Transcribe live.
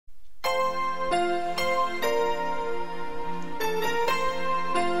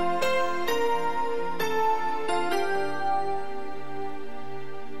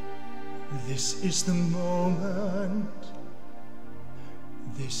is the moment.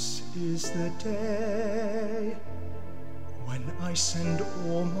 This is the day when I send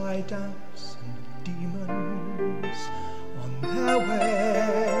all my doubts and demons on their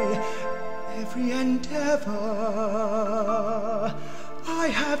way. Every endeavor I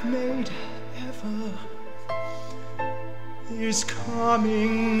have made ever is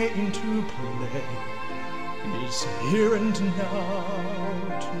coming into play, is here and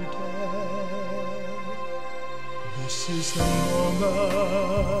now today. This is the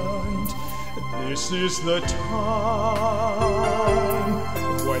moment, this is the time,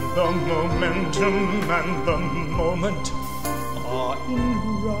 when the momentum and the moment are in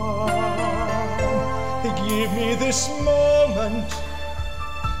rhyme. Give me this moment,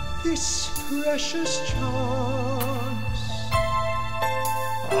 this precious chance.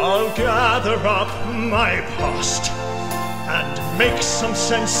 I'll gather up my past and make some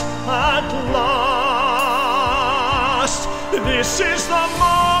sense at last. This is the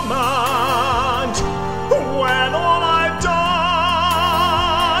moment when all I've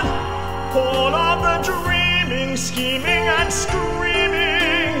done, all of the dreaming, scheming and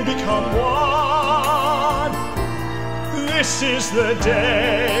screaming become one. This is the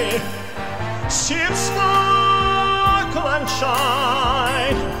day. See it sparkle and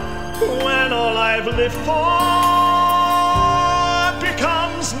shine when all I've lived for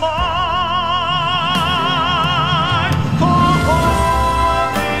becomes mine. For all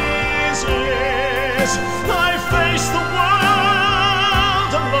these years I faced the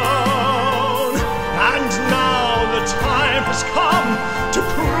world alone, and now the time has come to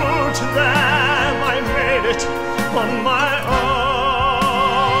prove to them I made it on my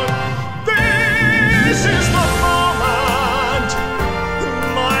own. This is the moment,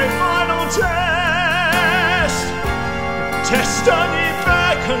 my final test. Destiny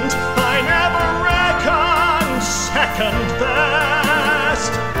beckoned, I never reckoned second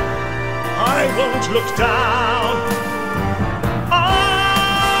best. I won't look down, I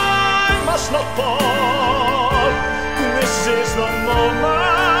must not fall. This is the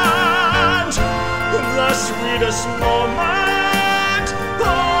moment, the sweetest moment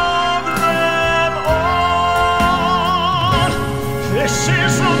of them all. This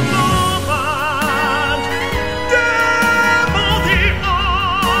is the moment, devil the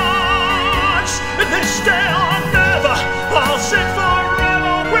odds. This day or never, I'll sit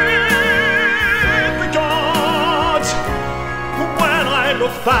forever with the gods. When I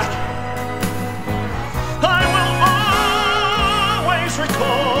look back, I will always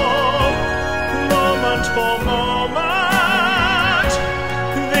recall, moment for moment,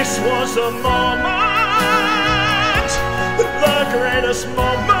 this was the moment, the greatest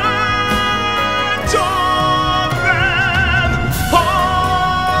moment.